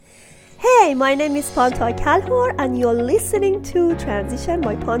Hi, my name is Panta Kalhor and you're listening to Transition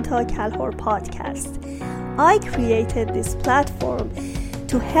by Panta Kalhor podcast. I created this platform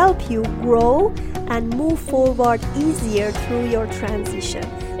to help you grow and move forward easier through your transition,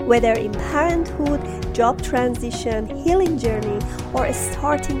 whether in parenthood, job transition, healing journey, or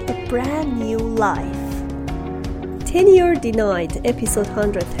starting a brand new life. Tenure Denied, episode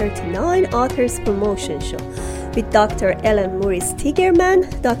 139, Authors Promotion Show, with Dr. Ellen Morris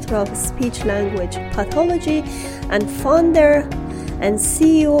Tigerman, Doctor of Speech Language Pathology and founder and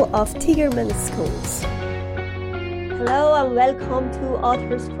CEO of Tigerman Schools. Hello and welcome to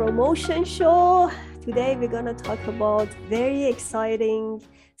Authors Promotion Show. Today we're going to talk about very exciting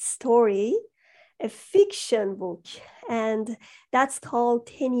story, a fiction book, and that's called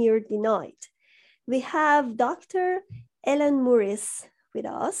Tenure Denied. We have Dr. Ellen Morris with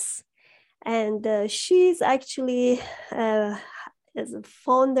us. And she's actually as a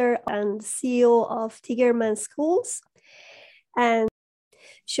founder and CEO of Tigerman Schools. And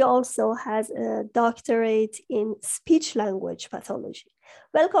she also has a doctorate in speech language pathology.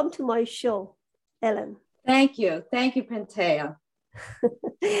 Welcome to my show, Ellen. Thank you. Thank you, Pantea.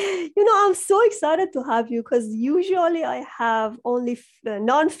 I'm so excited to have you because usually I have only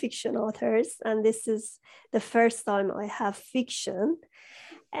non-fiction authors, and this is the first time I have fiction.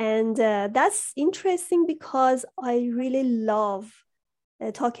 And that's interesting because I really love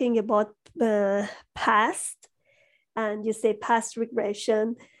talking about past, and you say past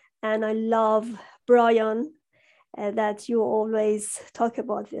regression. And I love Brian, that you always talk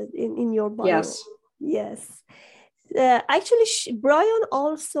about in your bio. Yes. Actually, Brian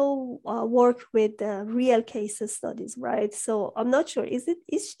also worked with real case studies, right? So I'm not sure. Is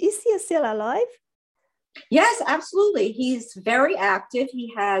he still alive? Yes, absolutely. He's very active.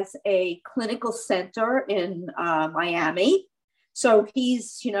 He has a clinical center in Miami. So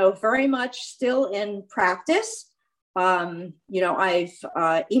he's, very much still in practice. I've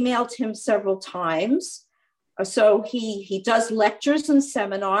emailed him several times. So he does lectures and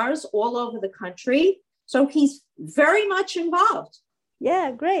seminars all over the country. So he's very much involved.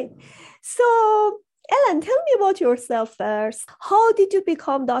 Yeah, great. So Ellen, tell me about yourself first. How did you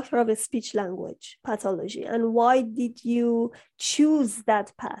become Doctor of Speech Language Pathology, and why did you choose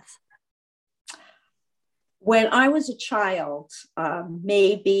that path? When I was a child,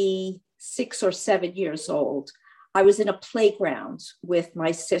 maybe 6 or 7 years old, I was in a playground with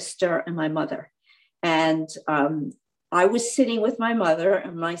my sister and my mother. And I was sitting with my mother,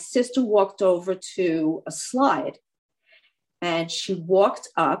 and my sister walked over to a slide. And she walked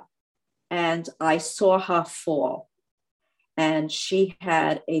up, and I saw her fall. And she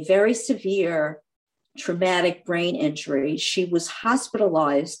had a very severe traumatic brain injury. She was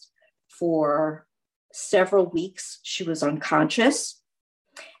hospitalized for several weeks. She was unconscious.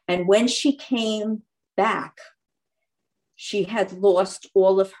 And when she came back, she had lost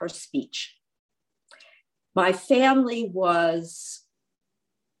all of her speech. My family was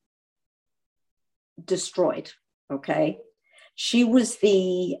destroyed, okay? She was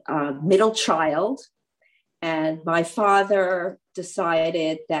the middle child, and my father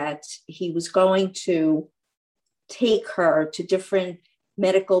decided that he was going to take her to different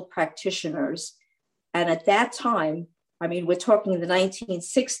medical practitioners. And at that time, we're talking the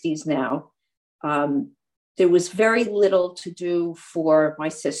 1960s now, there was very little to do for my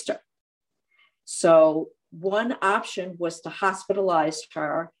sister. So one option was to hospitalize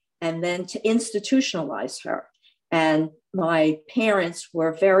her and then to institutionalize her. And my parents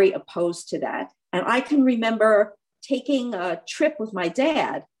were very opposed to that. And I can remember taking a trip with my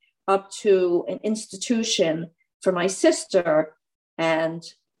dad up to an institution for my sister. And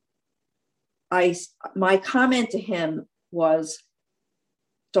my comment to him was,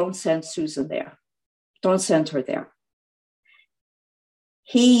 don't send Susan there. Don't send her there.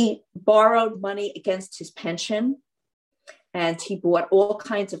 He borrowed money against his pension, and he bought all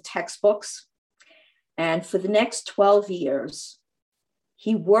kinds of textbooks. And for the next 12 years,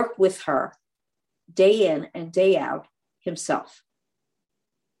 he worked with her day in and day out himself.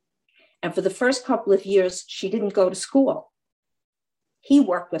 And for the first couple of years, she didn't go to school. He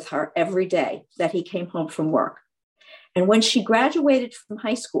worked with her every day that he came home from work. And when she graduated from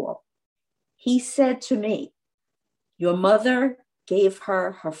high school, he said to me, your mother gave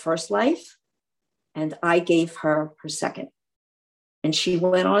her her first life, and I gave her her second. And she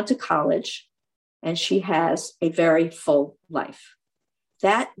went on to college, and she has a very full life.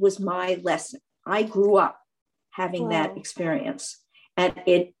 That was my lesson. I grew up having that experience, and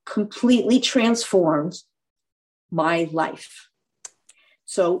it completely transformed my life.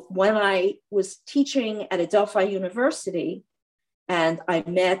 So when I was teaching at Adelphi University, And I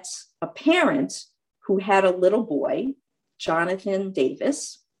met a parent who had a little boy, Jonathan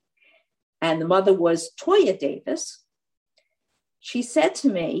Davis, and the mother was Toya Davis. She said to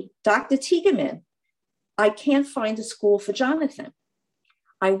me, Dr. Tiegemann, I can't find a school for Jonathan.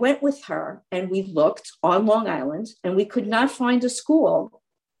 I went with her and we looked on Long Island and we could not find a school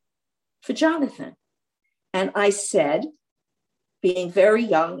for Jonathan. And I said, being very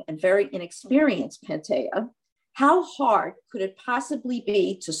young and very inexperienced, Pantea, how hard could it possibly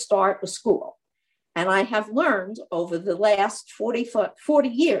be to start a school? And I have learned over the last 40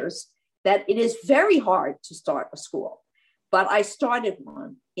 years that it is very hard to start a school. But I started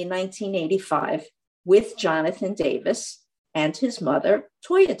one in 1985 with Jonathan Davis and his mother,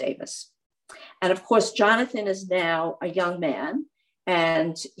 Toya Davis. And of course, Jonathan is now a young man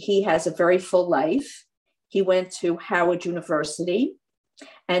and he has a very full life. He went to Howard University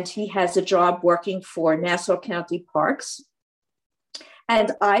and he has a job working for Nassau County Parks.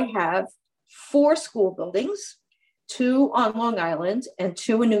 And I have 4 school buildings, 2 on Long Island and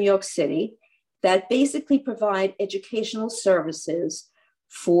 2 in New York City, that basically provide educational services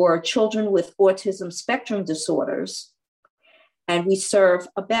for children with autism spectrum disorders. And we serve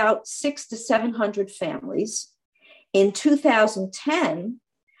about 600 to 700 families. In 2010,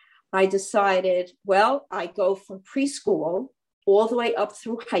 I decided, well, I go from preschool all the way up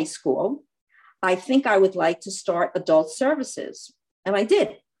through high school. I think I would like to start adult services. And I did.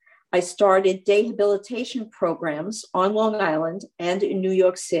 I started rehabilitation programs on Long Island and in New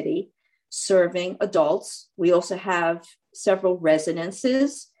York City, serving adults. We also have several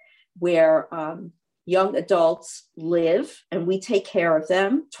residences where young adults live and we take care of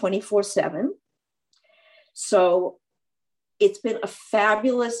them 24/7. So it's been a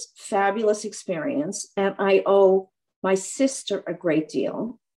fabulous, fabulous experience. And I owe my sister a great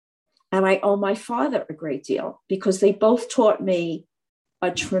deal. And I owe my father a great deal because they both taught me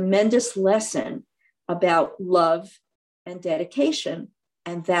a tremendous lesson about love and dedication.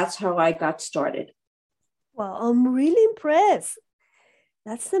 And that's how I got started. Wow, I'm really impressed.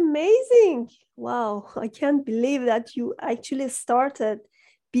 That's amazing. Wow, I can't believe that you actually started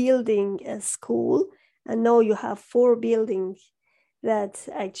building a school. And now you have 4 buildings that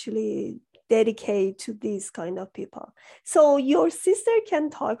actually dedicate to these kind of people. So your sister can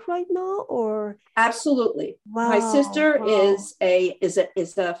talk right now, or? Absolutely. Wow, my sister wow. is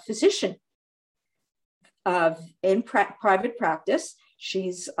a physician in private practice.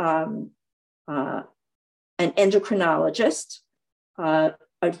 She's an endocrinologist,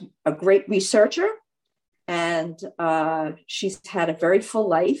 a great researcher, and she's had a very full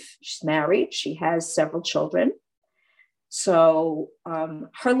life. She's married. She has several children. So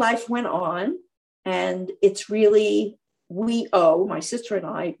her life went on, and it's really, my sister and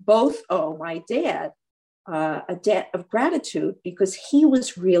I both owe my dad a debt of gratitude because he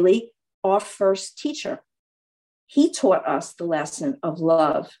was really our first teacher. He taught us the lesson of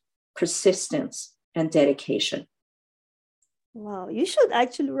love, persistence, and dedication. Wow, you should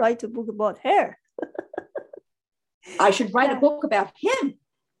actually write a book about her. I should write a book about him.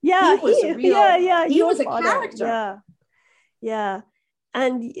 Yeah, he was a father. character. Yeah.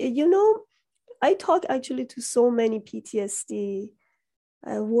 And, I talk actually to so many PTSD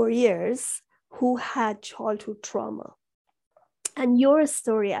warriors who had childhood trauma. And your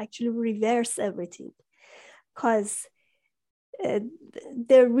story actually reversed everything. Because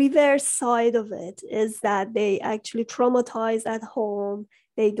the reverse side of it is that they actually traumatize at home.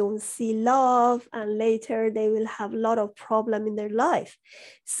 They don't see love, and later they will have a lot of problem in their life.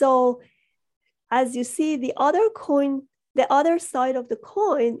 So as you see, the other side of the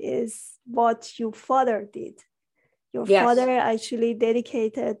coin is what your father did. Your father actually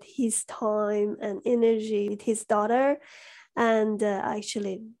dedicated his time and energy with his daughter. And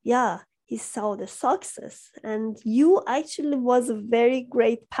he saw the success. And you actually was a very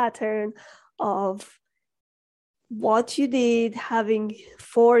great pattern of what you did, having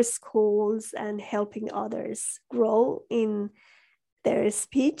 4 schools and helping others grow in their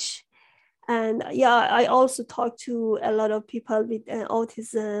speech. And I also talk to a lot of people with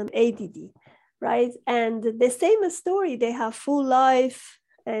autism, ADD, right? And the same story, they have full life,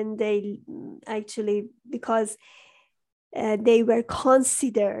 and they actually, because they were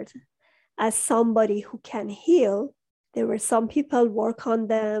considered as somebody who can heal, there were some people work on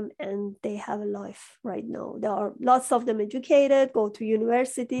them and they have a life right now. There are lots of them educated, go to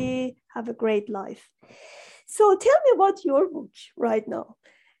university, have a great life. So tell me about your book right now.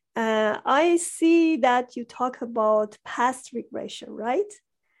 I see that you talk about past regression, right?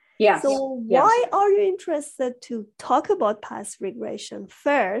 Yes. So why are you interested to talk about past regression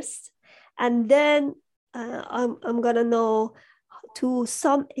first? And then I'm going to know to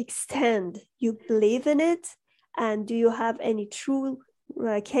some extent, you believe in it? And do you have any true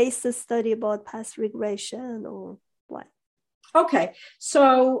case study about past regression or what? Okay,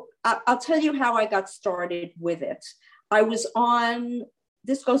 so I'll tell you how I got started with it.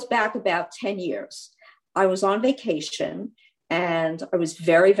 This goes back about 10 years. I was on vacation and I was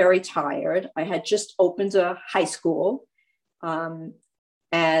very, very tired. I had just opened a high school, and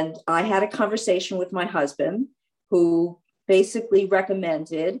I had a conversation with my husband, who basically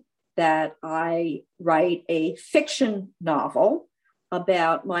recommended that I write a fiction novel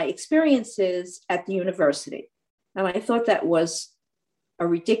about my experiences at the university. And I thought that was a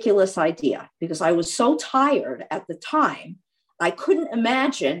ridiculous idea because I was so tired at the time. I couldn't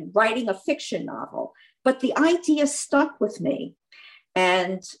imagine writing a fiction novel, but the idea stuck with me.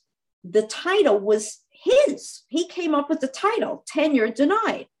 And the title was his. He came up with the title, Tenure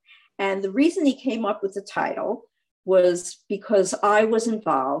Denied. And the reason he came up with the title was because I was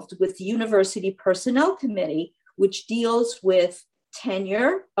involved with the University Personnel Committee, which deals with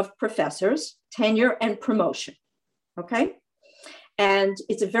tenure of professors, tenure and promotion. Okay. And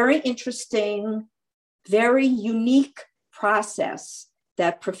it's a very interesting, very unique process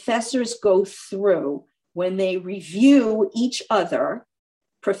that professors go through when they review each other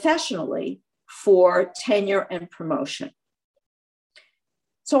professionally for tenure and promotion.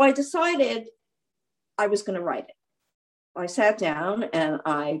 So I decided I was going to write it. I sat down and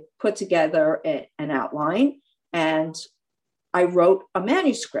I put together an outline and I wrote a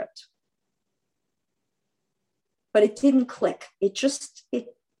manuscript. But it didn't click. It just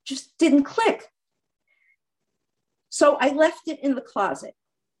didn't click. So I left it in the closet.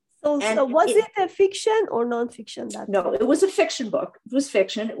 So was it a fiction or nonfiction? No, it was a fiction book. It was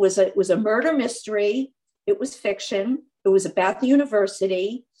fiction. It was a murder mystery. It was fiction. It was about the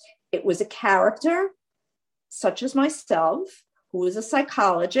university. It was a character, such as myself, who was a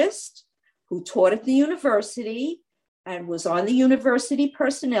psychologist, who taught at the university and was on the university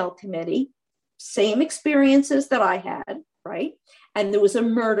personnel committee. Same experiences that I had, right? And there was a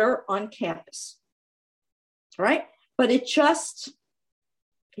murder on campus, right? But it just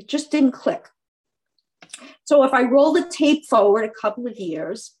didn't click. So if I roll the tape forward a couple of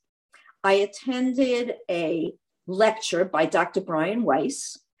years, I attended a lecture by Dr. Brian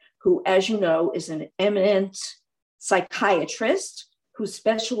Weiss, who, as you know, is an eminent psychiatrist who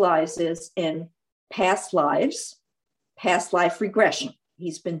specializes in past life regression.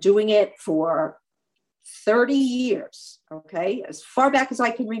 He's been doing it for 30 years, okay? As far back as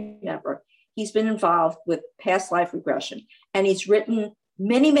I can remember, he's been involved with past life regression, and he's written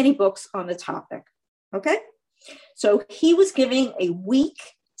many, many books on the topic, okay? So he was giving a week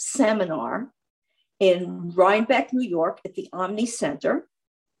seminar in Rhinebeck, New York at the Omni Center,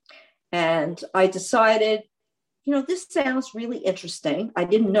 and I decided, this sounds really interesting. I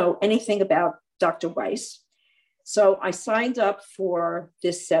didn't know anything about Dr. Weiss. So I signed up for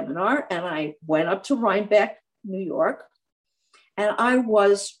this seminar and I went up to Rhinebeck, New York, and I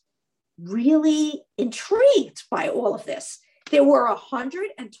was really intrigued by all of this. There were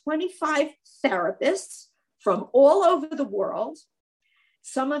 125 therapists from all over the world.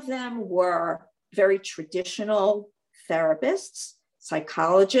 Some of them were very traditional therapists,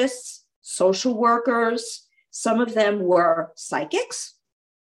 psychologists, social workers. Some of them were psychics.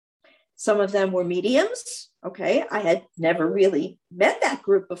 Some of them were mediums. Okay, I had never really met that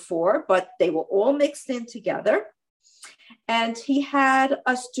group before, but they were all mixed in together. And he had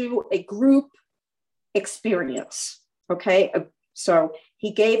us do a group experience. Okay, so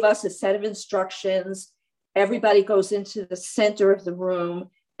he gave us a set of instructions. Everybody goes into the center of the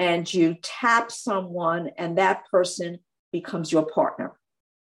room and you tap someone and that person becomes your partner.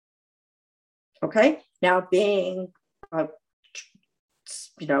 Okay, now being a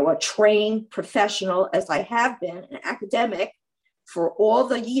trained professional, as I have been, an academic for all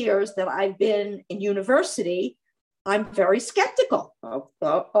the years that I've been in university, I'm very skeptical.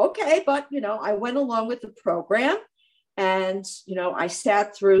 Okay, but, I went along with the program and, I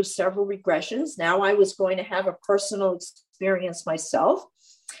sat through several regressions. Now I was going to have a personal experience myself.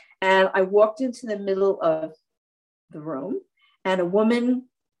 And I walked into the middle of the room and a woman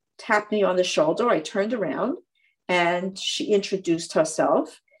tapped me on the shoulder. I turned around and she introduced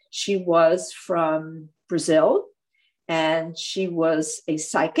herself. She was from Brazil and she was a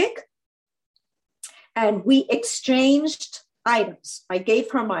psychic. And we exchanged items. I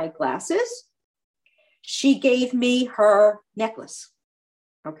gave her my glasses. She gave me her necklace.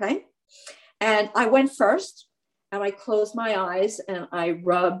 Okay. And I went first and I closed my eyes and I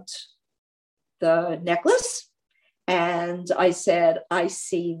rubbed the necklace. And I said, I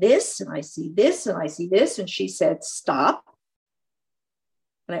see this, and I see this, and I see this. And she said, stop.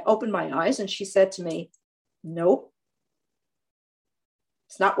 And I opened my eyes and she said to me, nope,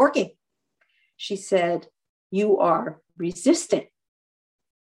 it's not working. She said, you are resistant.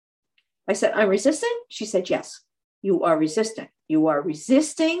 I said, I'm resistant? She said, yes, you are resistant. You are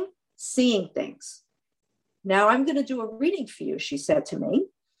resisting seeing things. Now I'm going to do a reading for you, she said to me.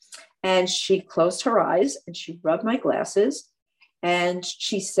 And she closed her eyes and she rubbed my glasses and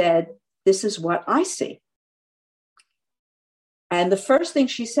she said, this is what I see. And the first thing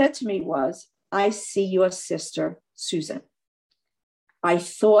she said to me was, I see your sister, Susan. I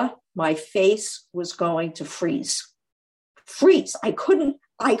thought my face was going to freeze. I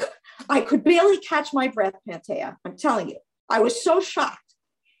could barely catch my breath, Pantea. I'm telling you, I was so shocked.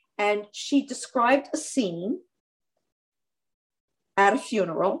 And she described a scene at a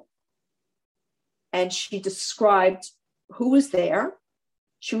funeral. And she described who was there.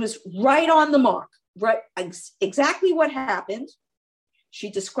 She was right on the mark, right? Exactly what happened. She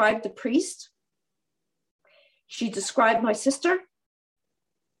described the priest. She described my sister.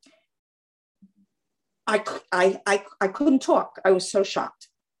 I couldn't talk. I was so shocked.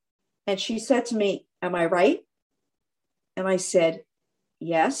 And she said to me, am I right? And I said,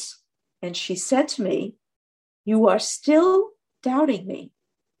 yes. And she said to me, you are still doubting me.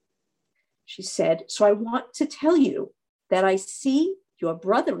 She said, so I want to tell you that I see your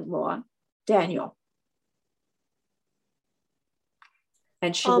brother-in-law, Daniel.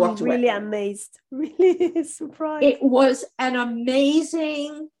 And she walked away. I'm really amazed, really surprised. It was an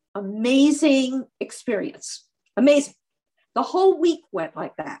amazing experience. Amazing. The whole week went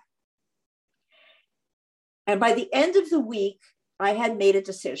like that. And by the end of the week, I had made a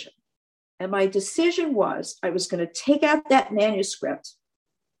decision. And my decision was I was going to take out that manuscript.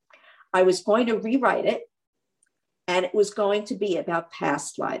 I was going to rewrite it. And it was going to be about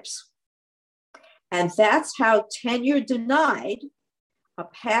past lives. And that's how Tenure Denied, a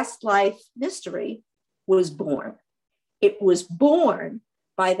past life mystery, was born. It was born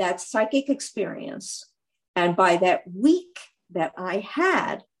by that psychic experience and by that week that I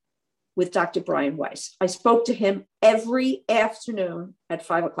had with Dr. Brian Weiss. I spoke to him every afternoon at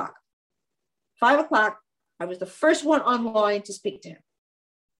 5 o'clock. 5 o'clock, I was the first one online to speak to him.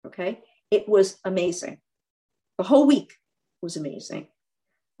 Okay? It was amazing. The whole week was amazing.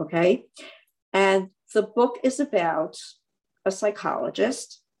 Okay? And the book is about a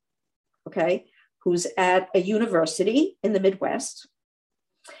psychologist, okay, who's at a university in the Midwest.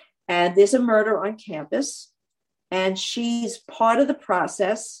 And there's a murder on campus. And she's part of the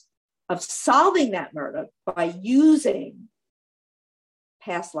process of solving that murder by using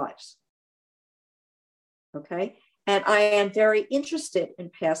past lives. Okay? And I am very interested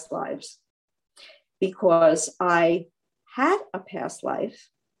in past lives because I had a past life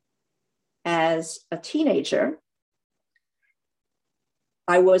as a teenager.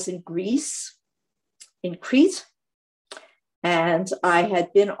 I was in Greece, in Crete, and I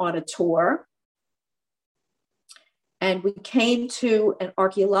had been on a tour. And we came to an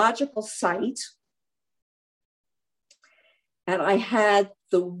archaeological site. And I had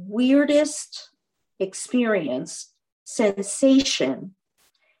the weirdest experience, sensation,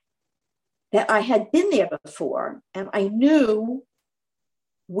 that I had been there before. And I knew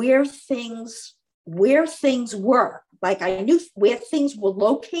where things were. Like I knew where things were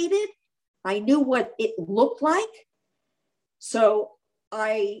located. I knew what it looked like. So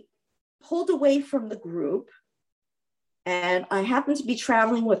I pulled away from the group and I happened to be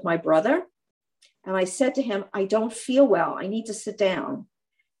traveling with my brother. And I said to him, I don't feel well. I need to sit down.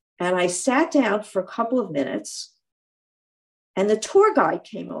 And I sat down for a couple of minutes and the tour guide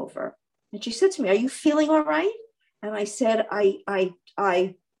came over and she said to me, are you feeling all right? And I said, I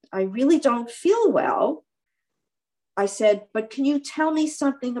really don't feel well. I said, but can you tell me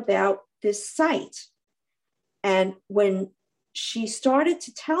something about this site? And when she started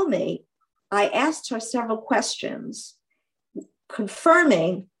to tell me, I asked her several questions,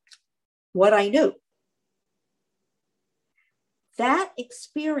 confirming what I knew. That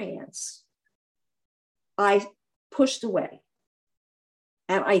experience, I pushed away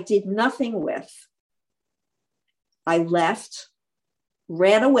and I did nothing with. I left,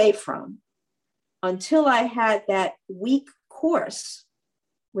 ran away from, until I had that week course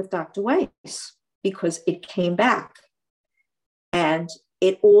with Dr. Weiss, because it came back. And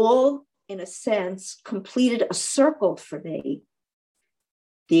it all, in a sense, completed a circle for me.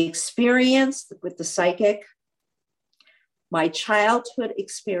 The experience with the psychic, my childhood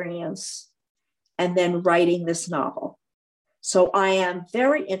experience, and then writing this novel. So I am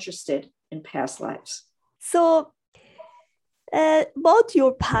very interested in past lives. So, about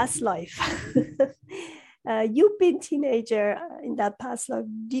your past life, You've been teenager in that past life.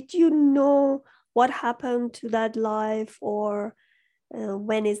 Did you know what happened to that life, or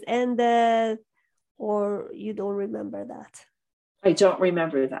when it ended, or you don't remember that? I don't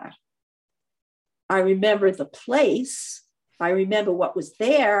remember that. I remember the place. I remember what was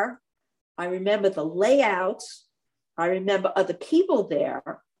there. I remember the layout. I remember other people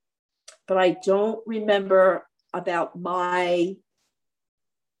there, but I don't remember about my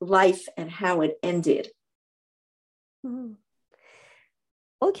life and how it ended. Mm-hmm.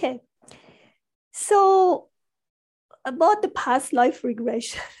 Okay. So about the past life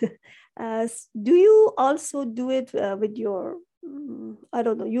regression, do you also do it with your, I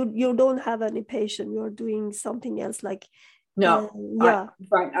don't know, you don't have any patient, you're doing something else like, no, yeah.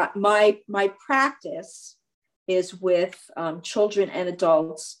 My practice is with children and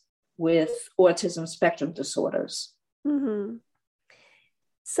adults with autism spectrum disorders. Mm-hmm.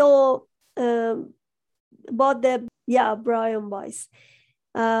 So about the, Brian Weiss,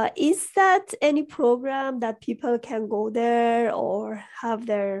 is that any program that people can go there or have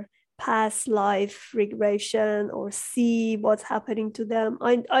their past life regression or see what's happening to them?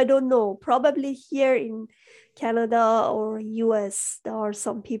 I don't know. Probably here in Canada or US, there are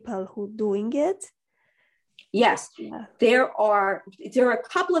some people who doing it. Yes, there are a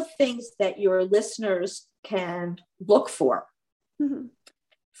couple of things that your listeners can look for. Mm-hmm.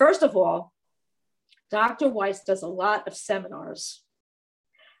 First of all, Dr. Weiss does a lot of seminars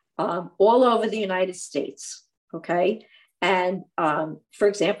all over the United States, okay? And for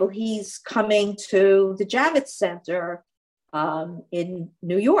example, he's coming to the Javits Center in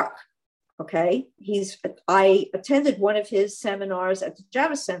New York, okay? I attended one of his seminars at the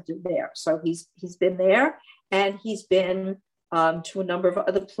Javits Center there. So he's been there, and he's been to a number of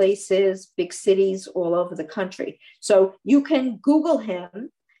other places, big cities all over the country. So you can Google him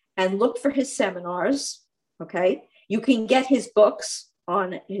and look for his seminars, okay? You can get his books.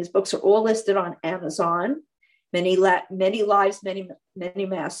 His books are all listed on Amazon. Many Lives, Many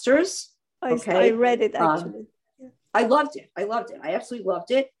Masters. Okay? I read it actually. I loved it. I absolutely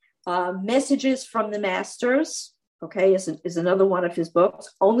loved it. Messages from the Masters, okay, is another one of his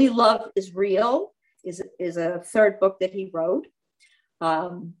books. Only Love is Real is a third book that he wrote.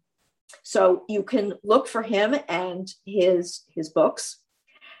 So you can look for him and his books.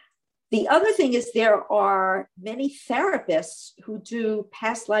 The other thing is there are many therapists who do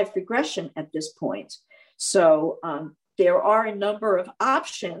past life regression at this point. So there are a number of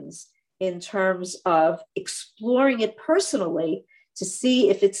options in terms of exploring it personally to see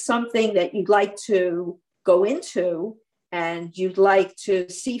if it's something that you'd like to go into and you'd like to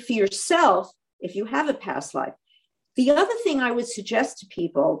see for yourself if you have a past life. The other thing I would suggest to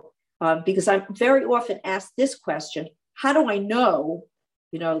people, because I'm very often asked this question, how do I know,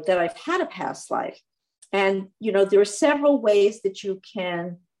 that I've had a past life? And, there are several ways that you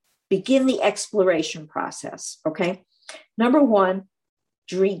can begin the exploration process, okay? Number one,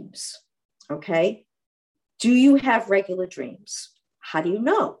 dreams, okay? Do you have regular dreams? How do you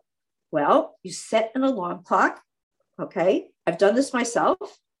know? Well, you set an alarm clock, okay? I've done this myself,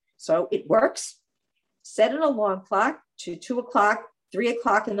 so it works. Set an alarm clock to 2 o'clock, 3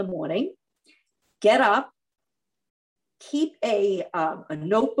 o'clock in the morning. Get up, keep a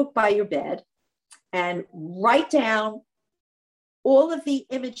notebook by your bed, and write down all of the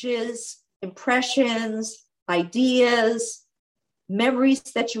images, impressions, ideas, memories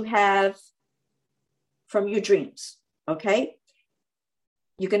that you have from your dreams, okay?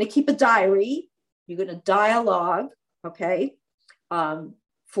 You're going to keep a diary. You're going to dialogue, okay,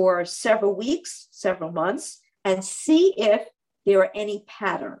 for several weeks, several months, and see if there are any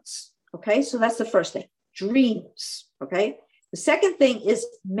patterns, okay? So that's the first thing, dreams, okay? The second thing is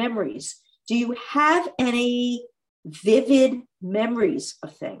memories. Do you have any vivid memories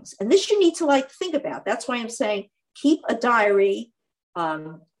of things? And this you need to think about. That's why I'm saying keep a diary,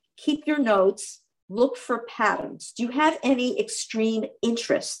 keep your notes, look for patterns. Do you have any extreme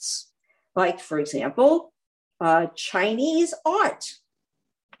interests? Like, for example, Chinese art.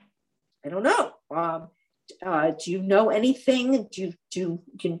 I don't know. Do you know anything? Do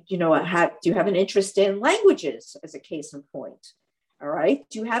you have an interest in languages as a case in point? All right.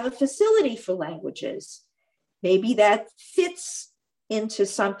 Do you have a facility for languages? Maybe that fits into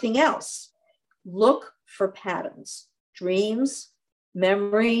something else. Look for patterns, dreams,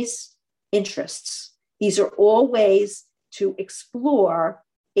 memories, interests. These are all ways to explore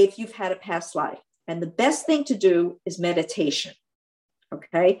if you've had a past life. And the best thing to do is meditation.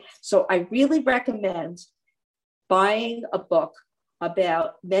 Okay. So I really recommend buying a book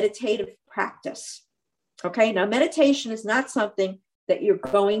about meditative practice. Okay. Now, meditation is not something that you're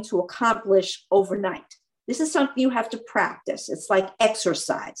going to accomplish overnight. This is something you have to practice. It's like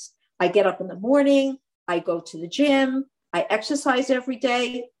exercise. I get up in the morning, I go to the gym, I exercise every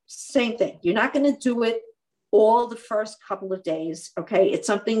day. Same thing. You're not going to do it all the first couple of days. Okay. It's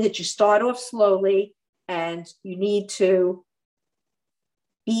something that you start off slowly, and you need to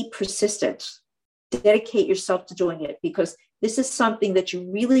be persistent. Dedicate yourself to doing it, because this is something that you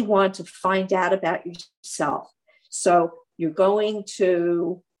really want to find out about yourself. So you're going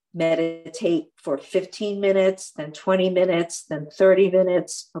to meditate for 15 minutes, then 20 minutes, then 30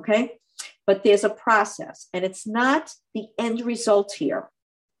 minutes. Okay. But there's a process, and it's not the end result here.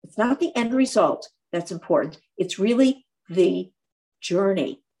 It's not the end result that's important. It's really the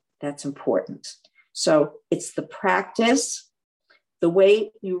journey that's important. So it's the practice, the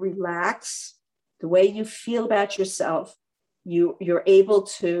way you relax, the way you feel about yourself. You're able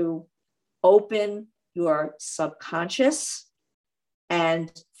to open your subconscious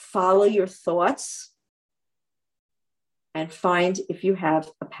and follow your thoughts and find if you have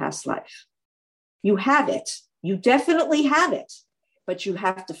a past life. You have it. You definitely have it, but you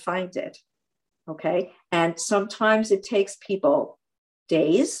have to find it. Okay. And sometimes it takes people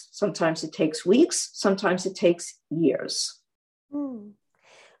days, sometimes it takes weeks, sometimes it takes years. And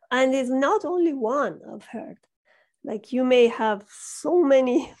it's not only one, I've heard. Like you may have so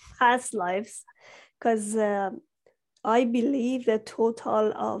many past lives, because I believe the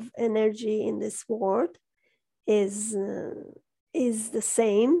total of energy in this world is the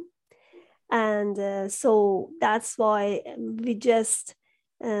same. And so that's why we just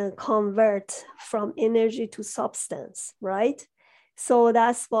convert from energy to substance, right? So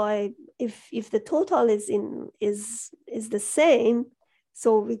that's why if the total is the same,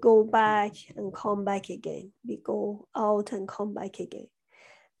 so we go back and come back again. We go out and come back again.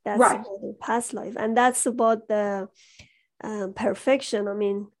 That's right. About the past life, and that's about the perfection. I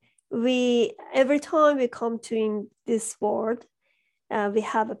mean, every time we come to in this world, we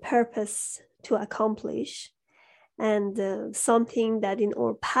have a purpose to accomplish, and something that in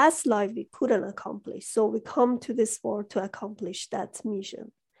our past life we couldn't accomplish. So we come to this world to accomplish that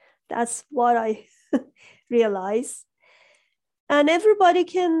mission. That's what I realize. And everybody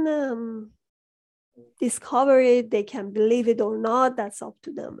can discover it. They can believe it or not. That's up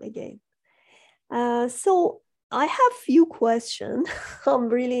to them again. So I have a few questions. I'm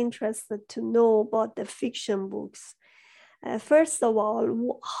really interested to know about the fiction books. First of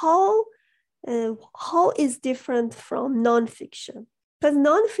all, how is different from nonfiction? Because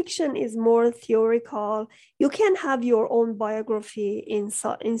nonfiction is more theoretical. You can have your own biography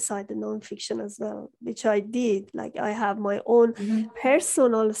inside the nonfiction as well, which I did. Like I have my own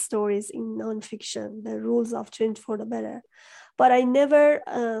personal stories in nonfiction, the rules of change for the better. But I never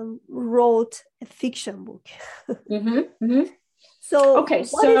wrote a fiction book. So what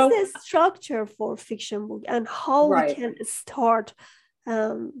is the structure for fiction book, and how we can start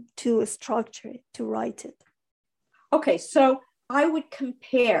to structure it, to write it? Okay, so I would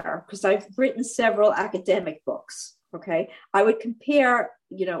compare, because I've written several academic books, okay? I would compare,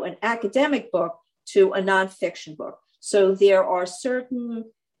 an academic book to a nonfiction book. So there are certain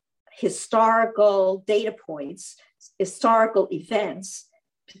historical data points, historical events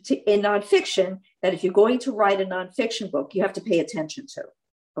in nonfiction that if you're going to write a nonfiction book, you have to pay attention to,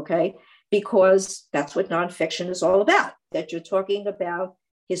 okay? Because that's what nonfiction is all about, that you're talking about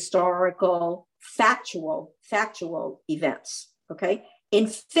historical, factual events. Okay. In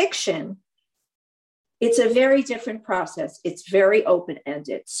fiction, it's a very different process. It's very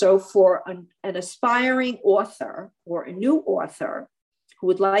open-ended. So for an aspiring author or a new author who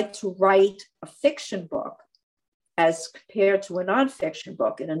would like to write a fiction book as compared to a nonfiction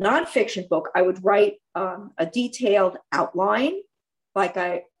book, in a nonfiction book, I would write a detailed outline, like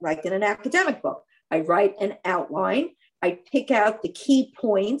in an academic book. I write an outline. I pick out the key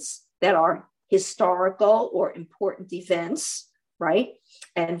points that are historical or important events, right?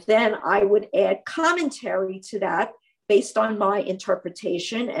 And then I would add commentary to that based on my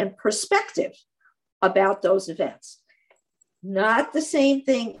interpretation and perspective about those events. Not the same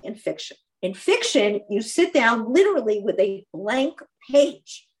thing in fiction. In fiction, you sit down literally with a blank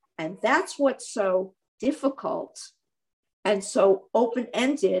page, and that's what's so difficult and so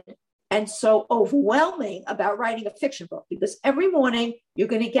open-ended and so overwhelming about writing a fiction book, because every morning you're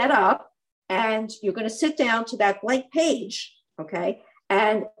going to get up and you're going to sit down to that blank page, okay?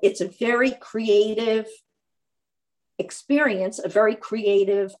 And it's a very creative experience, a very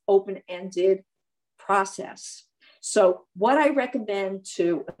creative, open-ended process. So what I recommend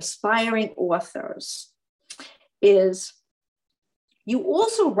to aspiring authors is you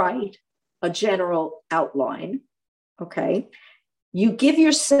also write a general outline, okay? You give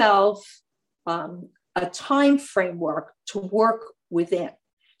yourself a time framework to work within.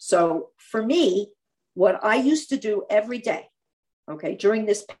 So for me, what I used to do every day, okay, during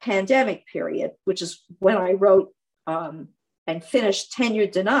this pandemic period, which is when I wrote and finished Tenure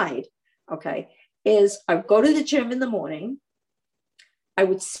Denied, okay, is I would go to the gym in the morning. I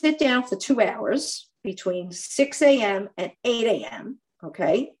would sit down for 2 hours between 6 a.m. and 8 a.m.,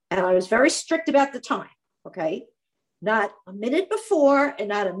 okay? And I was very strict about the time, okay? Not a minute before and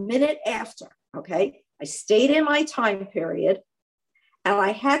not a minute after, okay? I stayed in my time period and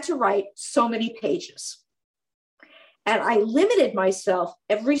I had to write so many pages. And I limited myself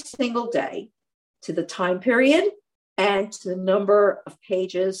every single day to the time period and to the number of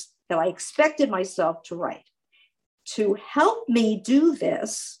pages that I expected myself to write. To help me do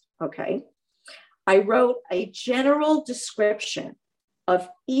this, okay, I wrote a general description of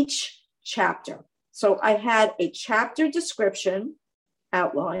each chapter. So I had a chapter description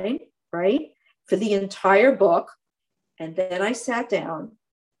outline, right, for the entire book. And then I sat down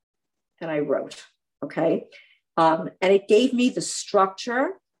and I wrote, okay? And it gave me the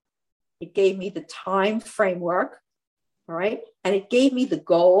structure. It gave me the time framework, all right? And it gave me the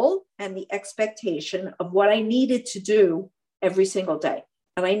goal and the expectation of what I needed to do every single day.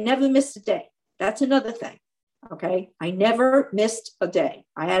 And I never missed a day. That's another thing, okay? I never missed a day.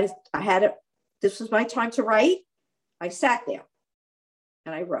 I had it. This was my time to write. I sat there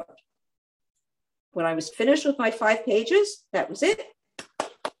and I wrote. When I was finished with my 5 pages, that was it.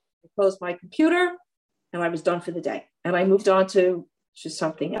 I closed my computer and I was done for the day. And I moved on to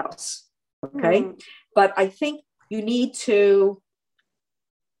something else, okay? But I think you need to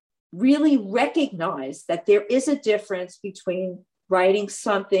really recognize that there is a difference between writing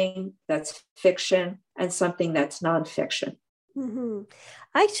something that's fiction and something that's nonfiction. Mm-hmm.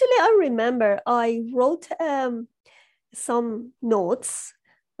 Actually, I remember I wrote some notes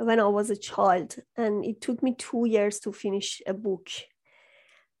when I was a child, and it took me 2 years to finish a book.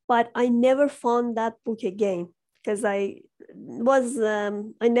 But I never found that book again because I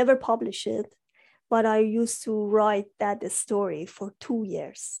never published it, but I used to write that story for 2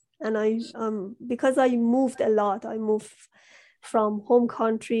 years. And because I moved a lot, I moved from home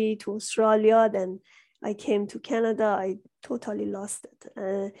country to Australia, then I came to Canada, I totally lost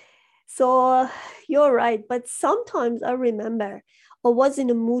it. So you're right. But sometimes I remember I was in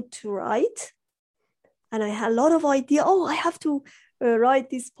a mood to write and I had a lot of idea. Oh, I have to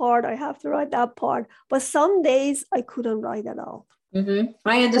write this part. I have to write that part. But some days I couldn't write at all. Mm-hmm.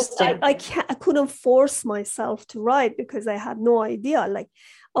 I understand. I couldn't force myself to write because I had no idea. Like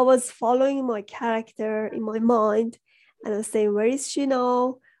I was following my character in my mind and I was saying, where is she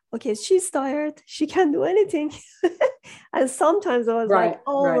now? Okay, she's tired. She can't do anything. And sometimes I was right.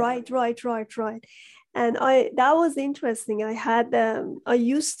 And that was interesting. I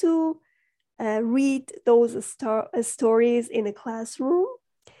used to read those stories in a classroom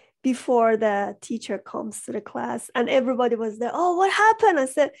before the teacher comes to the class, and everybody was there. Oh, what happened? I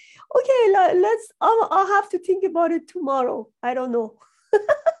said, okay, I'll have to think about it tomorrow. I don't know.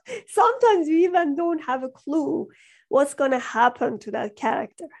 Sometimes we even don't have a clue what's going to happen to that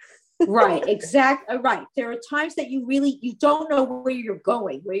character. Right, exactly. Right. There are times that you don't know where you're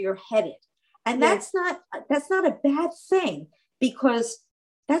going, where you're headed. And that's not a bad thing, because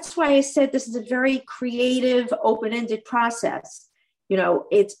that's why I said this is a very creative, open-ended process. You know,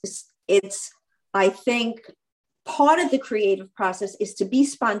 it's I think part of the creative process is to be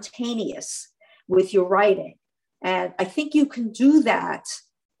spontaneous with your writing. And I think you can do that,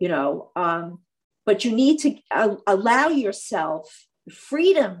 you know, but you need to allow yourself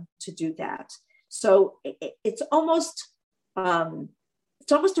freedom to do that. So it's almost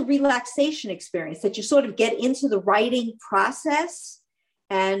a relaxation experience that you sort of get into the writing process.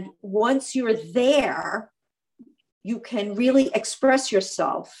 And once you're there, you can really express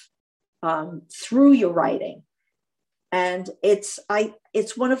yourself through your writing. And it's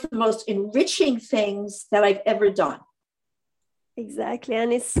one of the most enriching things that I've ever done. Exactly.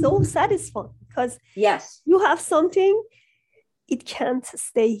 And it's so satisfying because yes, you have something, it can't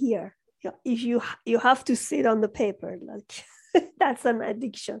stay here. If you have to sit on the paper, like that's an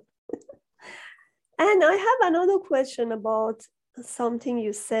addiction. And I have another question about something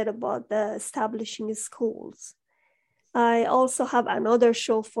you said about the establishing schools. I also have another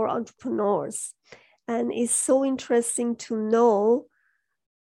show for entrepreneurs, and it's so interesting to know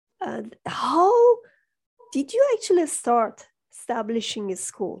how did you actually start establishing a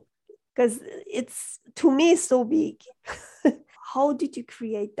school? Because it's, to me, so big. How did you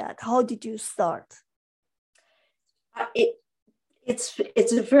create that? How did you start?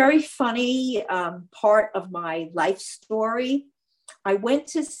 It's a very funny part of my life story. I went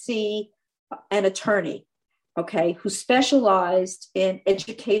to see an attorney, okay, who specialized in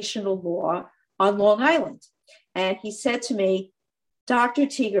educational law on Long Island. And he said to me, Dr.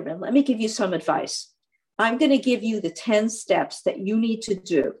 Tiegerman, let me give you some advice. I'm going to give you the 10 steps that you need to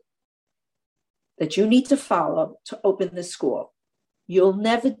do, that you need to follow to open the school. You'll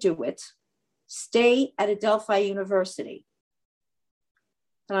never do it. Stay at Adelphi University.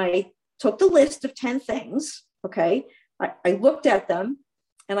 And I took the list of 10 things, okay? I looked at them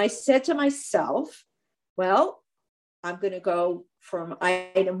and I said to myself, well, I'm going to go from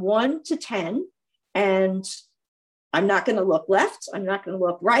item 1 to 10, and I'm not going to look left. I'm not going to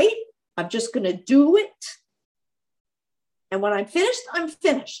look right. I'm just going to do it. And when I'm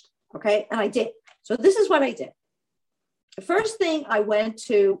finished, okay? And I did. So this is what I did. The first thing, I went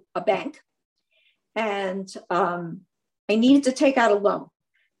to a bank, and I needed to take out a loan,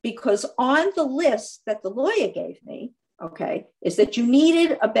 because on the list that the lawyer gave me, okay, is that you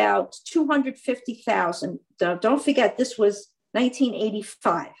needed about $250,000. Don't forget, this was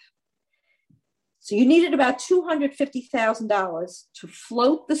 1985. So you needed about $250,000 to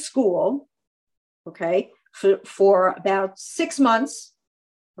float the school, okay, for about 6 months,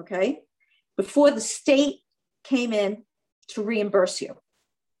 okay, before the state came in to reimburse you.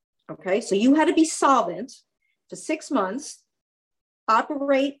 Okay, so you had to be solvent for 6 months,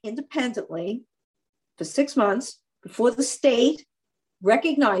 operate independently for 6 months before the state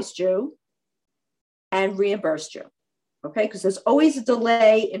recognized you and reimbursed you. Okay, because there's always a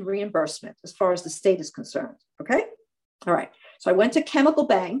delay in reimbursement as far as the state is concerned. Okay, all right. So I went to Chemical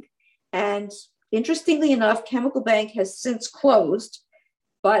Bank, and interestingly enough, Chemical Bank has since closed,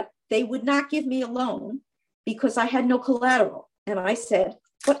 but they would not give me a loan because I had no collateral. And I said,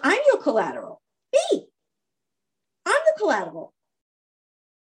 but I'm your collateral. Me. I'm the collateral.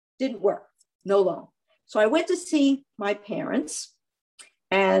 Didn't work. No loan. So I went to see my parents,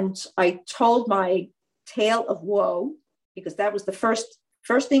 and I told my tale of woe, because that was the first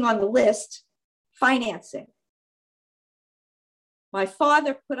thing on the list, financing. My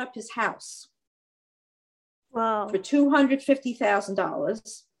father put up his house Wow. for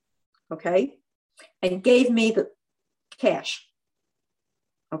 $250,000, okay, and gave me the cash.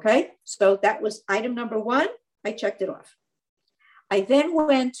 Okay, so that was item number 1. I checked it off. I then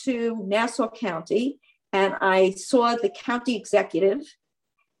went to Nassau County, and I saw the county executive,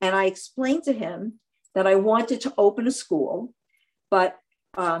 and I explained to him that I wanted to open a school, but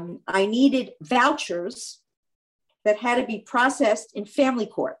I needed vouchers that had to be processed in family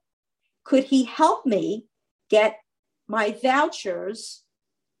court. Could he help me get my vouchers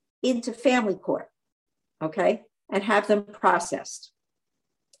into family court, okay, and have them processed?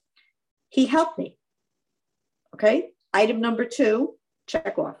 He helped me, okay? Item number 2,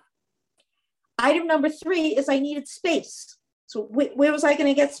 check off. Item number 3 is I needed space. So where was I going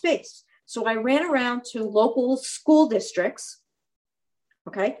to get space? So I ran around to local school districts,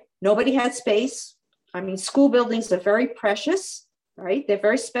 okay? Nobody had space. I mean, school buildings are very precious, right? They're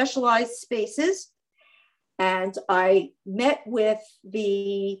very specialized spaces. And I met with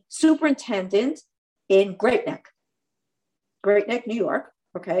the superintendent in Great Neck, New York,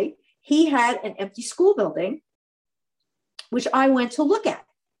 okay? He had an empty school building, which I went to look at,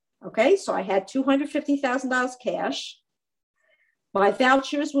 okay? So I had $250,000 cash. My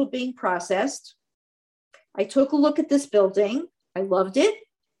vouchers were being processed. I took a look at this building. I loved it.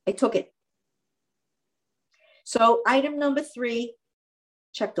 I took it. So item number 3,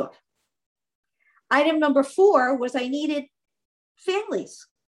 checked off. Item number 4 was I needed families,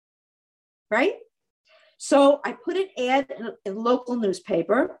 right? So I put an ad in a local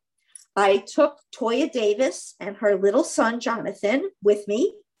newspaper. I took Toya Davis and her little son, Jonathan, with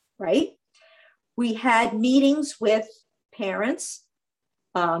me, right? We had meetings with parents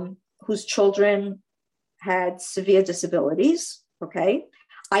whose children had severe disabilities, okay?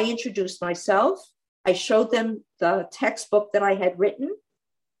 I introduced myself. I showed them the textbook that I had written,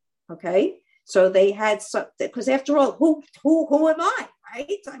 okay? So they had some, because after all, who am I,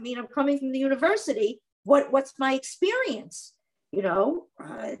 right? I mean, I'm coming from the university. What's my experience? You know,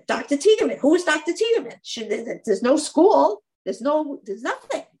 Dr. Tiegerman. Who is Dr. Tiegerman? There's no school. There's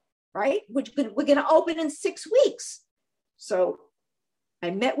nothing, right? We're going to open in 6 weeks. So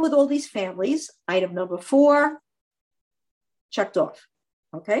I met with all these families. Item number 4, checked off,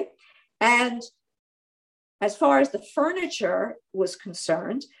 okay? And as far as the furniture was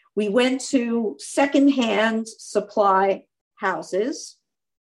concerned, we went to secondhand supply houses,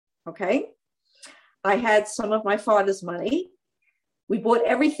 okay? I had some of my father's money. We bought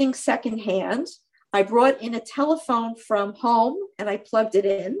everything secondhand. I brought in a telephone from home and I plugged it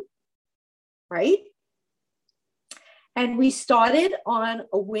in, right? And we started on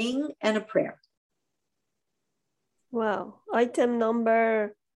a wing and a prayer. Wow. Item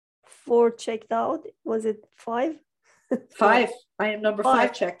number 4 checked out. Was it 5? 5. I am number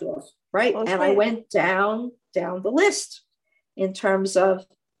 5 checked off, right? Okay. And I went down the list in terms of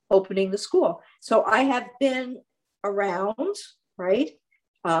opening the school. So I have been around, right,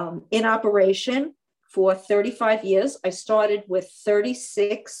 in operation for 35 years. I started with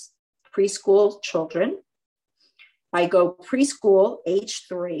 36 preschool children. I go preschool, age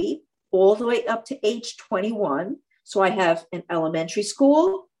 3, all the way up to age 21. So I have an elementary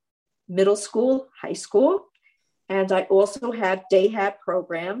school, middle school, high school, and I also have day hab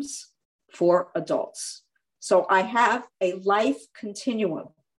programs for adults. So I have a life continuum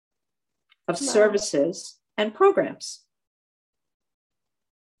of services and programs.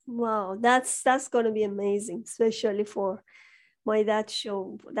 Wow, that's going to be amazing, especially for my that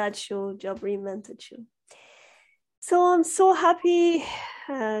show Job Reinvented show. So I'm so happy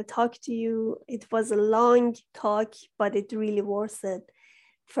talk to you. It was a long talk, but it really worth it.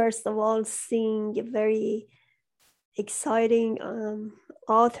 First of all, seeing a very exciting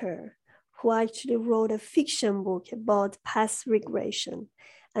author who actually wrote a fiction book about past regression,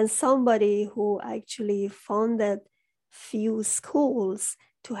 and somebody who actually founded few schools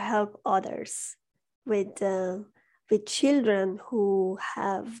to help others with children who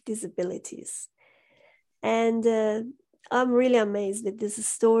have disabilities. And I'm really amazed with this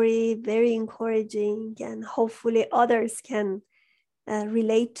story, very encouraging, and hopefully others can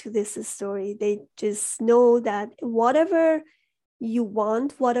relate to this story. They just know that whatever you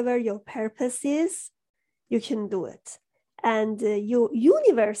want, whatever your purpose is, you can do it. And your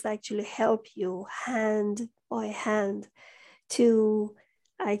universe actually help you hand by hand to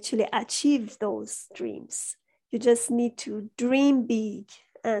actually achieve those dreams. You just need to dream big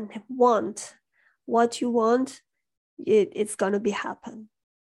and want what you want. It's going to be happen.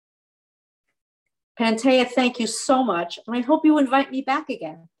 Pantea, thank you so much. And I hope you invite me back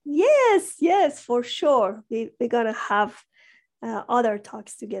again. Yes, for sure. We're going to have other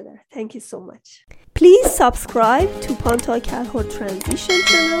talks together. Thank you so much. Please subscribe to Panta Kalhor Transition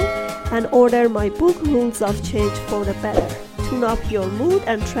channel and order my book, Rules of Change for the Better. Tune up your mood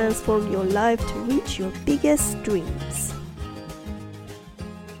and transform your life to reach your biggest dreams.